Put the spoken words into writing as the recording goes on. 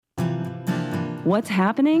What's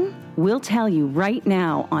happening? We'll tell you right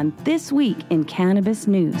now on This Week in Cannabis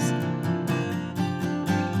News.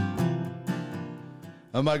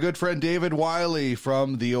 My good friend David Wylie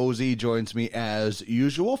from the OZ joins me as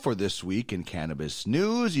usual for This Week in Cannabis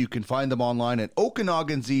News. You can find them online at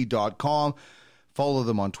OkanaganZ.com. Follow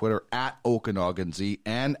them on Twitter at OkanaganZ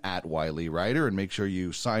and at Wylie Writer, and make sure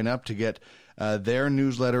you sign up to get their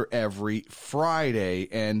newsletter every Friday.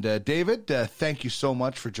 And David, thank you so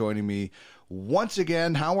much for joining me once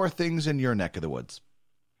again. How are things in your neck of the woods?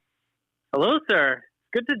 Hello, sir.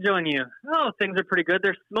 Good to join you. Oh, things are pretty good.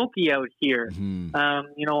 They're smoky out here. Mm-hmm.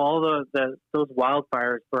 All those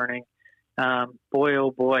wildfires burning. Boy,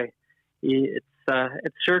 oh boy, it's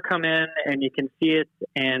sure come in, and you can see it.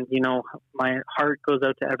 And my heart goes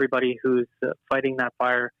out to everybody who's fighting that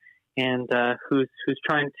fire, and who's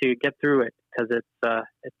trying to get through it, because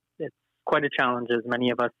it's quite a challenge, as many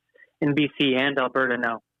of us in BC and Alberta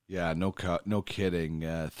know. Yeah, no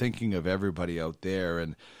kidding. Thinking of everybody out there.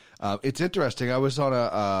 And it's interesting. I was on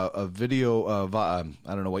a video of, I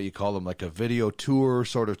don't know what you call them, like a video tour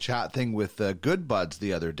sort of chat thing with Good Buds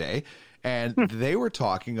the other day. And they were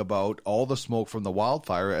talking about all the smoke from the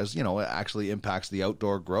wildfire, as, it actually impacts the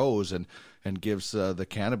outdoor grows and gives the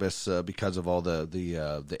cannabis because of all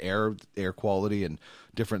the air quality and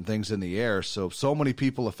different things in the air. So many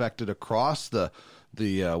people affected across the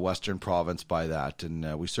western province by that.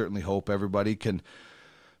 And we certainly hope everybody can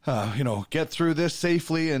get through this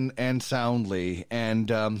safely and soundly. And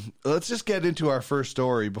let's just get into our first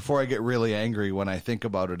story before I get really angry when I think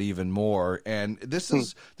about it even more. And this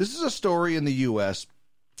is a story in the U.S.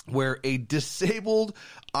 where a disabled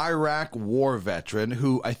Iraq war veteran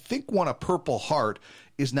who I think won a Purple Heart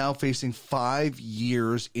is now facing 5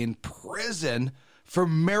 years in prison for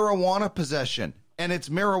marijuana possession. And it's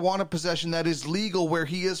marijuana possession that is legal where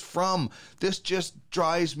he is from. This just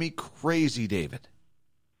drives me crazy, David.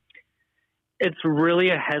 It's really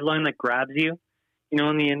a headline that grabs you.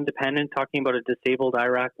 In the Independent, talking about a disabled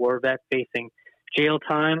Iraq war vet facing jail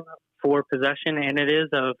time for possession, and it is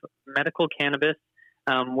of medical cannabis,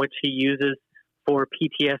 which he uses for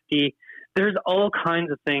PTSD. There's all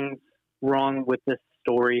kinds of things wrong with this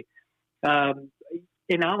story. An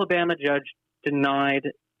Alabama judge denied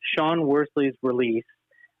Sean Worsley's release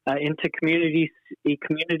into a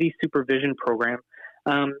community supervision program,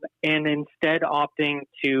 and instead opting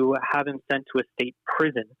to have him sent to a state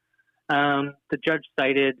prison. The judge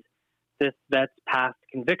cited this vet's past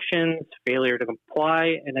convictions, failure to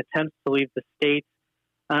comply, and attempts to leave the state.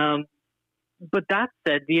 But that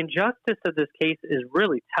said, the injustice of this case is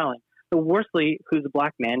really telling. So Worsley, who's a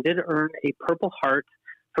black man, did earn a Purple Heart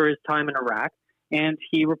for his time in Iraq, and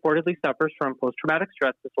he reportedly suffers from post-traumatic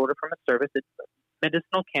stress disorder from his service.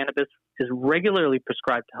 Medicinal cannabis is regularly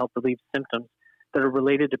prescribed to help relieve symptoms that are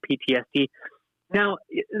related to PTSD. Now,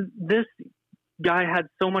 this guy had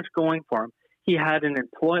so much going for him. He had an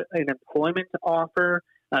employment offer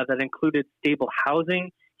that included stable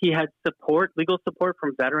housing. He had legal support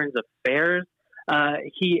from Veterans Affairs.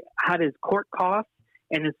 He had his court costs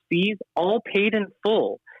and his fees all paid in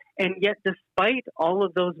full. And yet, despite all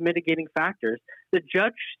of those mitigating factors, the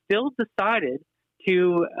judge still decided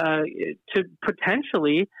to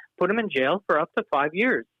potentially put him in jail for up to 5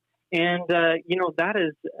 years. And, that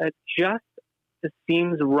is just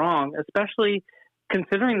seems wrong, especially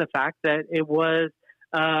considering the fact that it was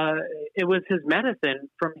his medicine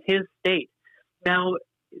from his state. Now,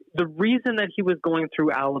 the reason that he was going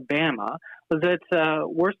through Alabama was that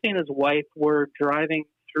Worsley and his wife were driving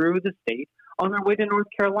through the state on their way to North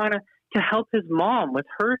Carolina to help his mom with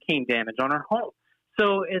hurricane damage on her home.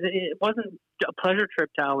 So it wasn't a pleasure trip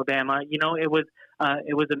to Alabama. It was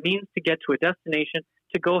a means to get to a destination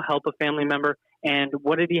to go help a family member. And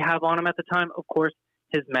what did he have on him at the time? Of course,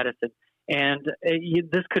 his medicine. And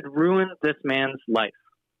this could ruin this man's life.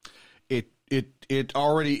 It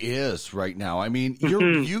already is right now. I mean,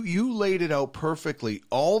 you laid it out perfectly.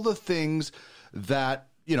 All the things that,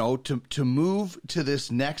 to move to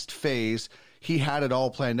this next phase, he had it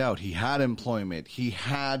all planned out. He had employment. He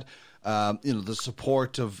had the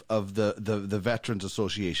support of the Veterans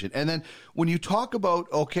Association. And then when you talk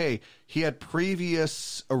about, okay, he had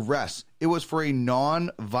previous arrests, it was for a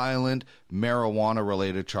non-violent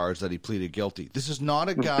marijuana-related charge that he pleaded guilty. This is not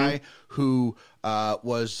a guy who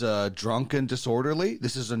was drunk and disorderly.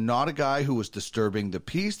 This is not a guy who was disturbing the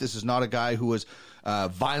peace. This is not a guy who was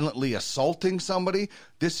violently assaulting somebody.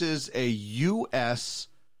 This is a U.S.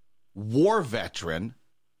 war veteran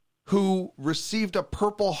who received a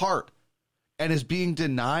Purple Heart and is being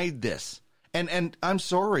denied this. And I'm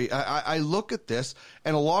sorry, I look at this,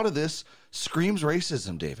 and a lot of this screams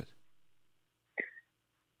racism, David.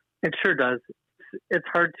 It sure does. it's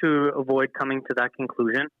hard to avoid coming to that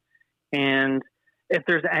conclusion. And if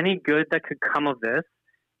there's any good that could come of this,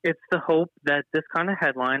 it's the hope that this kind of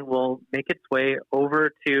headline will make its way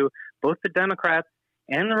over to both the Democrats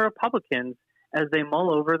and the Republicans as they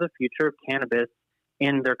mull over the future of cannabis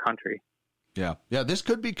in their country. Yeah. This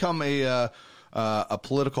could become a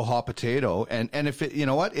political hot potato, and if it,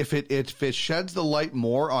 if it sheds the light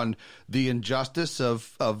more on the injustice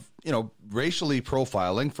of racially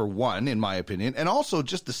profiling, for one, in my opinion, and also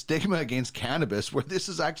just the stigma against cannabis, where this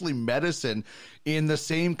is actually medicine in the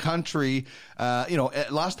same country.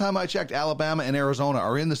 Last time I checked, Alabama and Arizona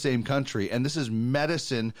are in the same country, and this is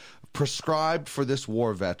medicine prescribed for this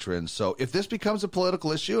war veteran. So if this becomes a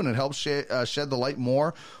political issue and it helps shed the light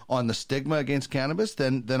more on the stigma against cannabis,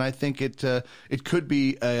 then I think it could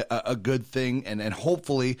be a good thing, and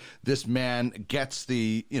hopefully this man gets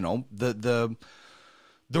the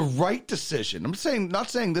right decision. I'm not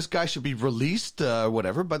saying this guy should be released or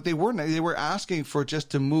whatever, but they were asking for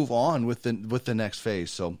just to move on with the next phase.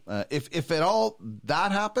 So if at all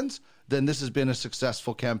that happens, then this has been a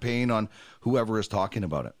successful campaign on whoever is talking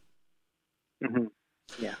about it. Mm-hmm.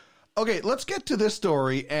 Yeah. Okay, let's get to this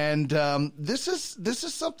story, and this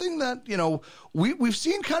is something that we've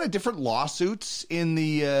seen kind of different lawsuits in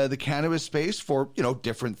the cannabis space for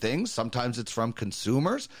different things. Sometimes it's from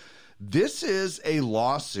consumers. This is a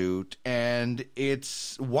lawsuit, and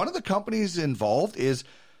it's one of the companies involved is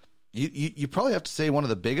you probably have to say one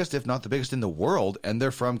of the biggest, if not the biggest, in the world, and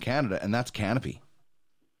they're from Canada, and that's Canopy.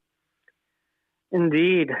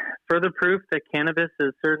 Indeed. Further proof that cannabis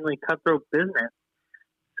is certainly cutthroat business.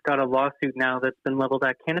 It's got a lawsuit now that's been leveled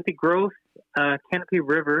at Canopy Growth, Canopy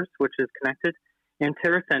Rivers, which is connected, and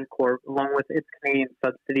TerraSend Corp, along with its Canadian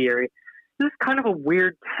subsidiary. This is kind of a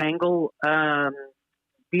weird tangle.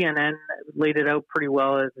 BNN laid it out pretty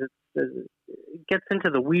well as it gets into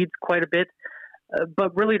the weeds quite a bit.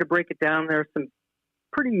 But really, to break it down, there are some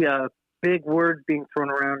pretty big words being thrown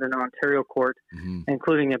around in Ontario court,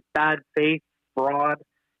 including a bad faith, fraud,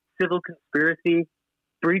 civil conspiracy,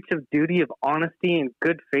 breach of duty of honesty and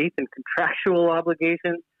good faith and contractual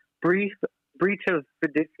obligations, breach of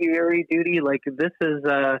fiduciary duty. Like, this is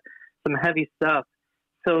some heavy stuff.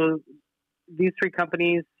 So these three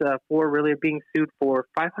companies, four really, are being sued for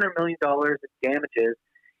 $500 million in damages.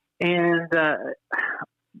 And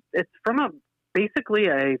it's from basically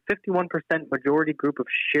a 51% majority group of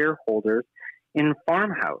shareholders in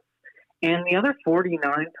Farmhouse. And the other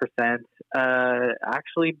 49%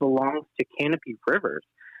 actually belongs to Canopy Rivers.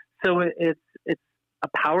 So it's a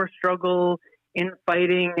power struggle,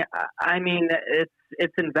 infighting. I mean,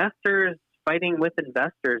 it's investors fighting with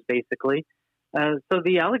investors, basically. So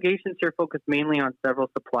the allegations here focus mainly on several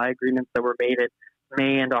supply agreements that were made in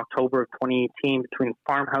May and October of 2018 between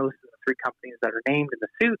Farmhouse and the three companies that are named in the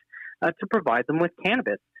suit to provide them with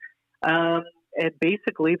cannabis. And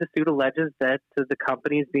basically, the suit alleges that the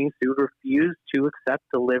companies being sued refused to accept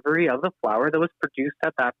delivery of the flower that was produced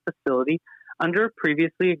at that facility under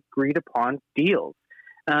previously agreed upon deals.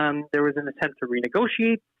 There was an attempt to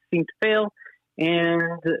renegotiate, seemed to fail,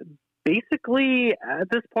 and basically, at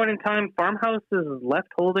this point in time, Farmhouse is left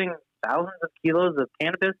holding thousands of kilos of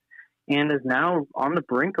cannabis and is now on the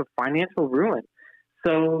brink of financial ruin.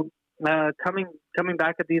 So coming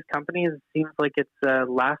back at these companies seems like it's a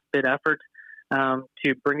last-bit effort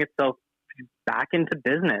to bring itself back into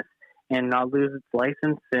business and not lose its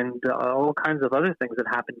license and all kinds of other things that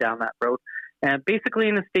happened down that road. And basically,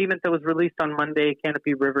 in a statement that was released on Monday,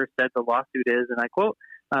 Canopy Rivers said the lawsuit is, and I quote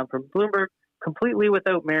from Bloomberg, completely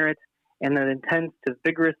without merit, and that intends to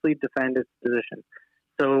vigorously defend its position.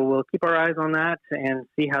 So we'll keep our eyes on that and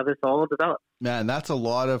see how this all develops. Man, that's a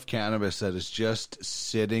lot of cannabis that is just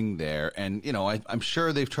sitting there. And, I'm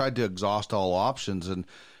sure they've tried to exhaust all options and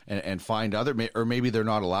find other, or maybe they're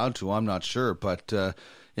not allowed to. I'm not sure. But,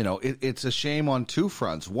 it's a shame on two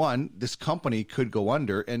fronts. One, this company could go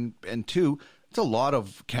under. And two, it's a lot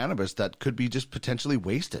of cannabis that could be just potentially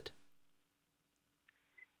wasted.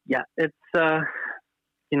 Yeah, it's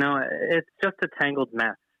just a tangled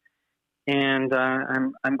mess. And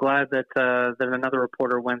I'm glad that another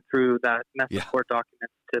reporter went through that mess of court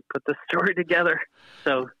documents to put the story together.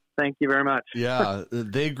 So thank you very much. Yeah,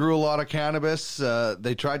 they grew a lot of cannabis.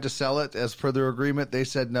 They tried to sell it as per their agreement. They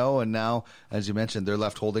said no, and now, as you mentioned, they're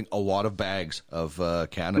left holding a lot of bags of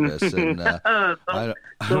cannabis. And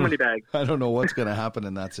so many bags. I don't know what's going to happen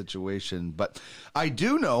in that situation. But I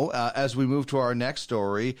do know, as we move to our next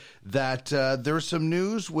story, that there's some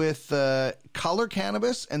news with Color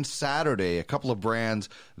Cannabis and Saturday, a couple of brands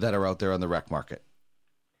that are out there on the rec market.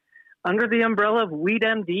 Under the umbrella of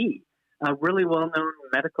WeedMD, a really well-known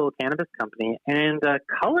medical cannabis company. And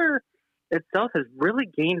Color itself has really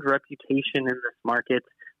gained reputation in this market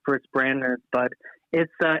for its brand and its bud.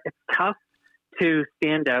 It's tough to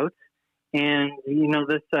stand out. And,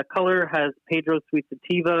 this color has Pedro Sweet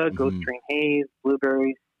Sativa, Ghost Train Haze,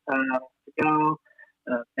 Blueberry Cigar,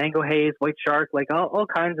 Mango Haze, White Shark, like all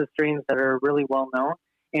kinds of strains that are really well known.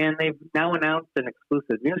 And they've now announced an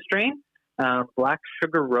exclusive new strain, Black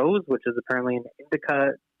Sugar Rose, which is apparently an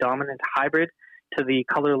indica dominant hybrid to the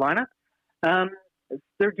color lineup.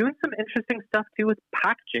 They're doing some interesting stuff too with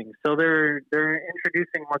packaging. So they're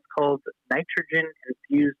introducing what's called nitrogen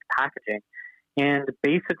infused packaging. And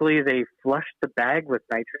basically, they flush the bag with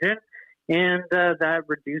nitrogen, and that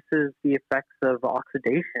reduces the effects of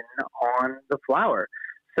oxidation on the flower.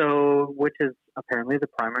 So, which is apparently the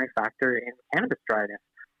primary factor in cannabis dryness.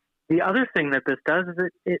 The other thing that this does is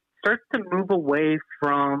it starts to move away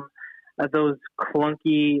from those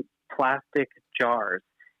clunky plastic jars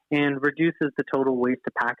and reduces the total waste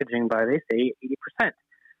of packaging by, they say,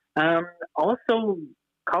 80%. Also,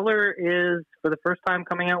 Color is, for the first time,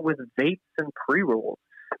 coming out with vapes and pre-rolls.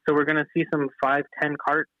 So we're going to see some 5-10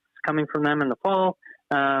 carts coming from them in the fall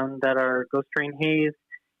that are Ghost Train Haze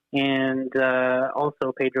and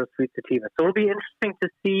also Pedro Sweet Sativa. So it'll be interesting to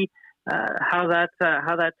see how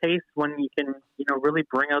that tastes when you can really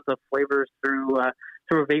bring out the flavors through a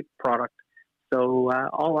vape product. So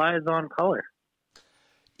all eyes on Color.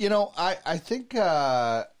 I think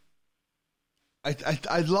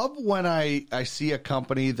I love when I see a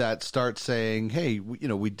company that starts saying, hey,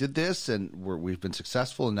 we did this and we've been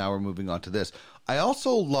successful and now we're moving on to this. I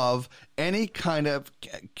also love any kind of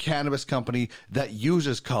cannabis company that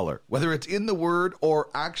uses color, whether it's in the word or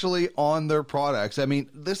actually on their products. I mean,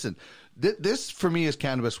 listen, this for me is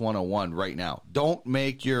Cannabis 101 right now. Don't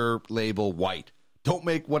make your label white. Don't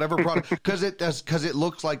make whatever product because it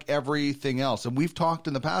looks like everything else. And we've talked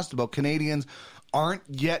in the past about Canadians aren't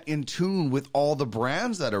yet in tune with all the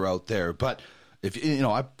brands that are out there. But if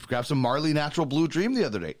I grabbed some Marley Natural Blue Dream the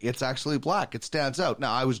other day. It's actually black. It stands out.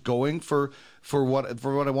 Now I was going for what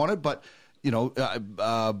I wanted, but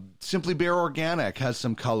Simply Bare Organic has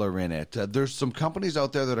some color in it. There's some companies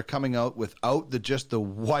out there that are coming out without just the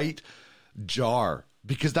white jar,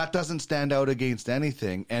 because that doesn't stand out against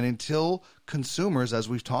anything. And until consumers, as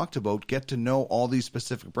we've talked about, get to know all these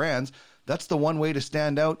specific brands, that's the one way to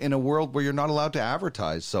stand out in a world where you're not allowed to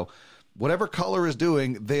advertise. So whatever Color is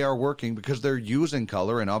doing, they are working because they're using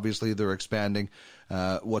color, and obviously they're expanding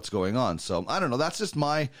what's going on. So I don't know. That's just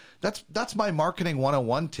that's my marketing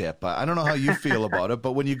 101 tip. I don't know how you feel about it,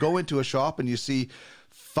 but when you go into a shop and you see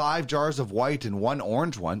 5 jars of white and 1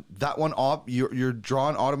 orange one, that one you're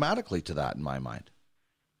drawn automatically to that in my mind.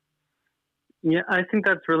 Yeah, I think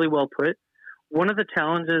that's really well put. One of the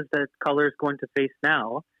challenges that Color is going to face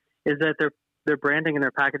now is that their branding and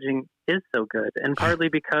their packaging is so good, and partly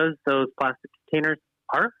because those plastic containers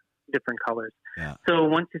are different colors. Yeah. So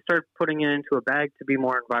once you start putting it into a bag to be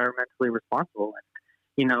more environmentally responsible,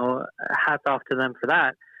 and hats off to them for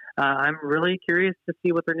that. I'm really curious to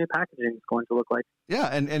see what their new packaging is going to look like. Yeah,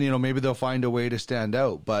 and maybe they'll find a way to stand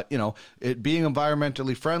out. But it being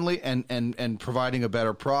environmentally friendly and providing a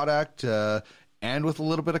better product and with a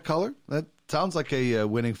little bit of color, that sounds like a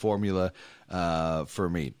winning formula for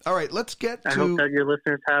me. All right, let's get to... I hope that your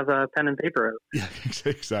listeners have a pen and paper out. Yeah,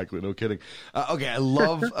 exactly. No kidding. Okay, I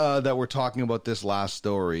love that we're talking about this last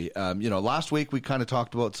story. Last week we kind of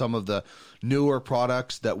talked about some of the newer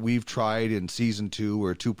products that we've tried in Season 2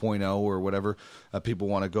 or 2.0 or whatever people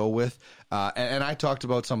want to go with. And I talked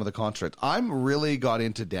about some of the concentrates. I'm really got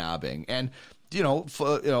into dabbing. And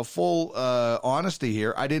full honesty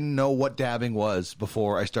here, I didn't know what dabbing was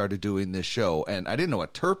before I started doing this show, and I didn't know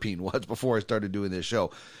what terpene was before I started doing this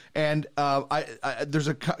show. And there's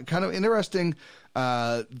a kind of interesting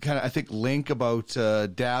I think link about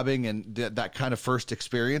dabbing and that kind of first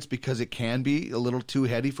experience, because it can be a little too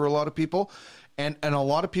heady for a lot of people, and a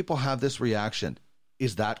lot of people have this reaction: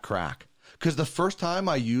 is that crack? Because the first time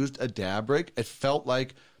I used a dab rig, it felt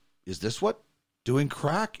like, is this what doing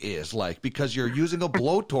crack is like? Because you're using a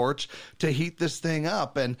blowtorch to heat this thing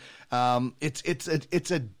up, and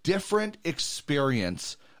it's a different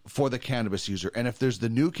experience for the cannabis user. And if there's the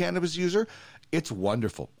new cannabis user, it's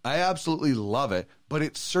wonderful. I absolutely love it, but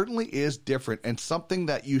it certainly is different and something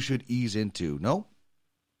that you should ease into. No?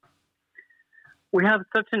 We have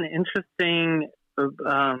such an interesting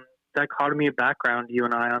dichotomy of background, you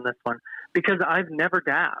and I, on this one, because I've never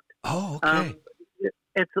dabbed. Oh, okay.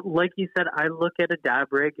 It's like you said, I look at a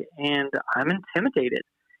dab rig and I'm intimidated.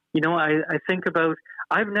 I think about,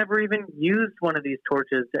 I've never even used one of these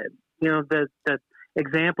torches. The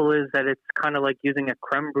example is that it's kind of like using a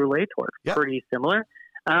creme brulee torch, yep. Pretty similar.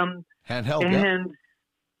 Handheld, and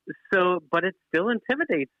But it still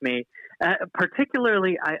intimidates me.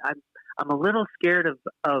 Particularly, I'm a little scared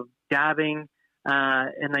of dabbing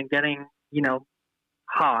and then getting,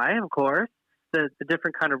 high, of course, the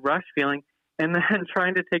different kind of rush feeling, and then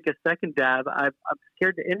trying to take a second dab. I'm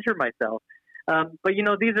scared to injure myself. But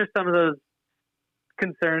these are some of those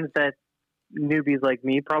concerns that newbies like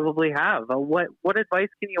me probably have. What advice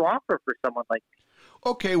can you offer for someone like me?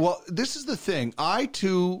 Okay, well, this is the thing. I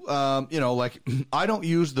too, I don't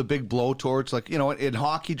use the big blowtorch. Like, in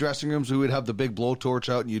hockey dressing rooms, we would have the big blowtorch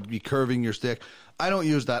out and you'd be curving your stick. I don't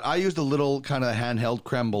use that. I use the little kind of handheld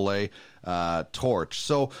creme brulee torch.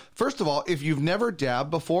 So, first of all, if you've never dabbed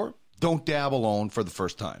before, don't dab alone for the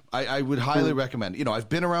first time. I would highly recommend. I've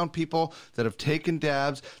been around people that have taken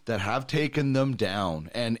dabs that have taken them down,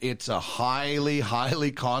 and it's a highly,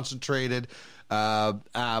 highly concentrated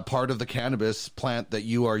part of the cannabis plant that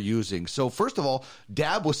you are using. So first of all,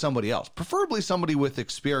 dab with somebody else, preferably somebody with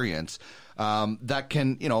experience that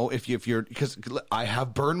can, if you're, because I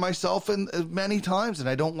have burned myself in many times and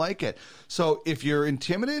I don't like it. So if you're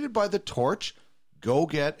intimidated by the torch, go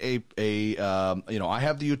get I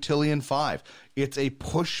have the Utilian 5. It's a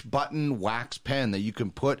push button wax pen that you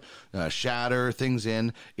can put shatter things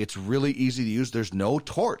in. It's really easy to use. There's no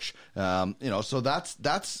torch. So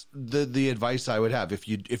that's the advice I would have.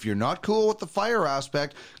 If you're not cool with the fire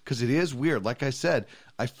aspect, because it is weird. Like I said,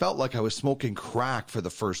 I felt like I was smoking crack for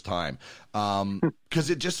the first time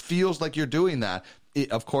because it just feels like you're doing that.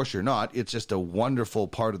 Of course you're not. It's just a wonderful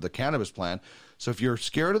part of the cannabis plant. So if you're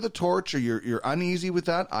scared of the torch or you're uneasy with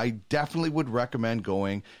that, I definitely would recommend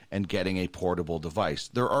going and getting a portable device.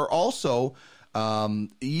 There are also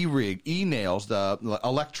e-nails, the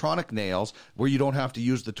electronic nails, where you don't have to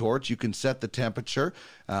use the torch. You can set the temperature.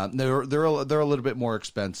 They're a little bit more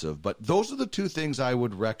expensive, but those are the two things I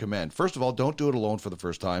would recommend. First of all, don't do it alone for the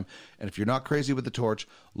first time, and if you're not crazy with the torch,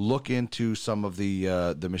 look into some of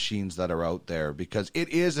the machines that are out there, because it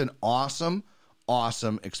is an awesome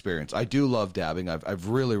experience. I do love dabbing. I've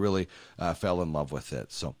really, really fell in love with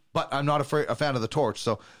it. So, but I'm not a fan of the torch,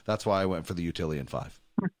 so that's why I went for the Utilian 5.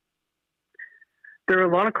 There are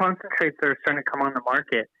a lot of concentrates that are starting to come on the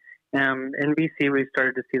market. In BC, we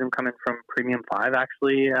started to see them coming from Premium 5,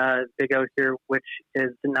 actually, big out here, which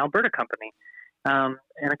is an Alberta company. And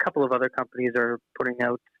a couple of other companies are putting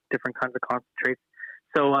out different kinds of concentrates.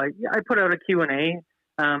 So I put out a Q&A,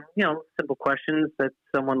 simple questions that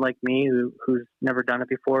someone like me who's never done it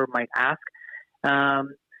before might ask.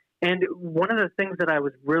 And one of the things that I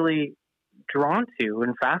was really drawn to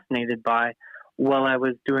and fascinated by while I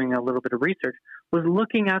was doing a little bit of research was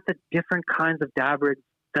looking at the different kinds of dab rigs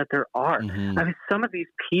that there are. Mm-hmm. I mean, some of these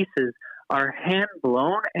pieces are hand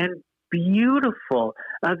blown and beautiful.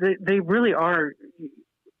 They really are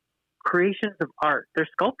creations of art. They're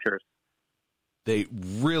sculptures. They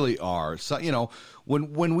really are. So,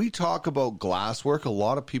 when we talk about glasswork, a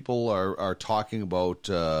lot of people are talking about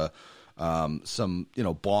some,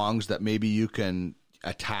 bongs that maybe you can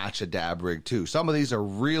attach a dab rig to. Some of these are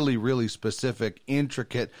really, really specific,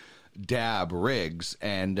 intricate dab rigs.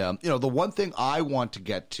 And, the one thing I want to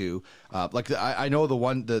get to, I know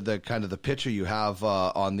the kind of the picture you have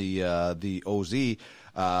on the OZ,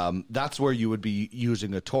 that's where you would be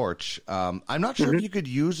using a torch. I'm not sure if you could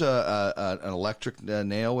use an electric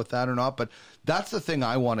nail with that or not, but that's the thing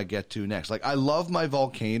I want to get to next. Like, I love my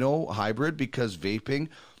Volcano hybrid because vaping,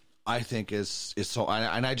 I think is so,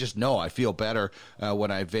 and I just know I feel better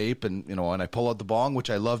when I vape and, when I pull out the bong, which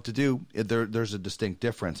I love to do. There's a distinct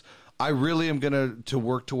difference. I really am going to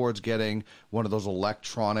work towards getting one of those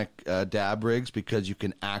electronic dab rigs, because you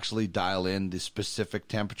can actually dial in the specific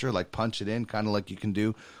temperature, like punch it in, kind of like you can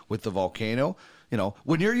do with the Volcano.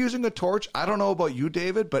 When you're using a torch, I don't know about you,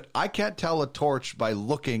 David, but I can't tell a torch by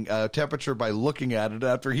looking temperature by looking at it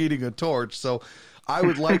after heating a torch. So I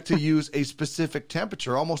would like to use a specific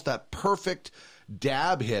temperature, almost that perfect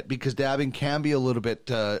dab hit, because dabbing can be a little bit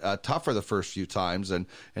tougher the first few times and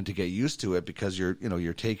to get used to it, because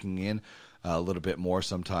you're taking in a little bit more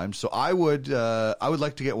sometimes. So I would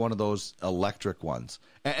like to get one of those electric ones.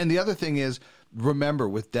 And the other thing is, remember,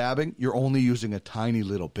 with dabbing, you're only using a tiny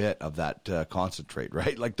little bit of that concentrate,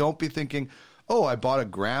 right? Like, don't be thinking, oh, I bought a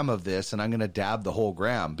gram of this and I'm going to dab the whole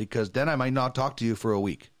gram, because then I might not talk to you for a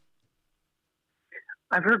week.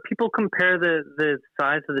 I've heard people compare the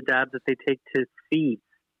size of the dabs that they take to seeds.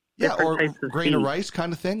 Yeah, or grain of rice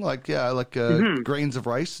kind of thing, grains of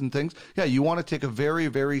rice and things. Yeah, you want to take a very,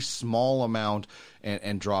 very small amount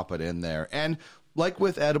and drop it in there. And like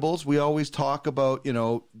with edibles, we always talk about,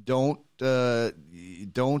 don't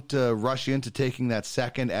rush into taking that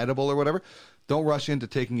second edible or whatever. Don't rush into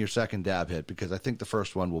taking your second dab hit, because I think the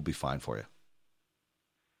first one will be fine for you.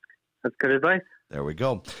 That's good advice. There we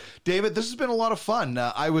go. David, this has been a lot of fun.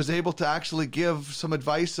 I was able to actually give some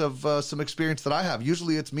advice of some experience that I have.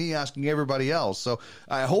 Usually it's me asking everybody else. So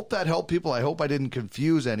I hope that helped people. I hope I didn't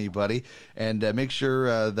confuse anybody. And make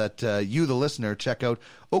sure that you, the listener, check out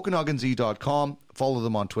OkanaganZ.com. Follow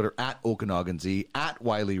them on Twitter at OkanaganZ, at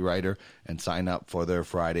Wylie Writer, and sign up for their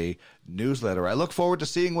Friday newsletter. I look forward to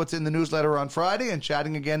seeing what's in the newsletter on Friday and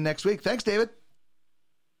chatting again next week. Thanks, David.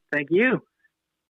 Thank you.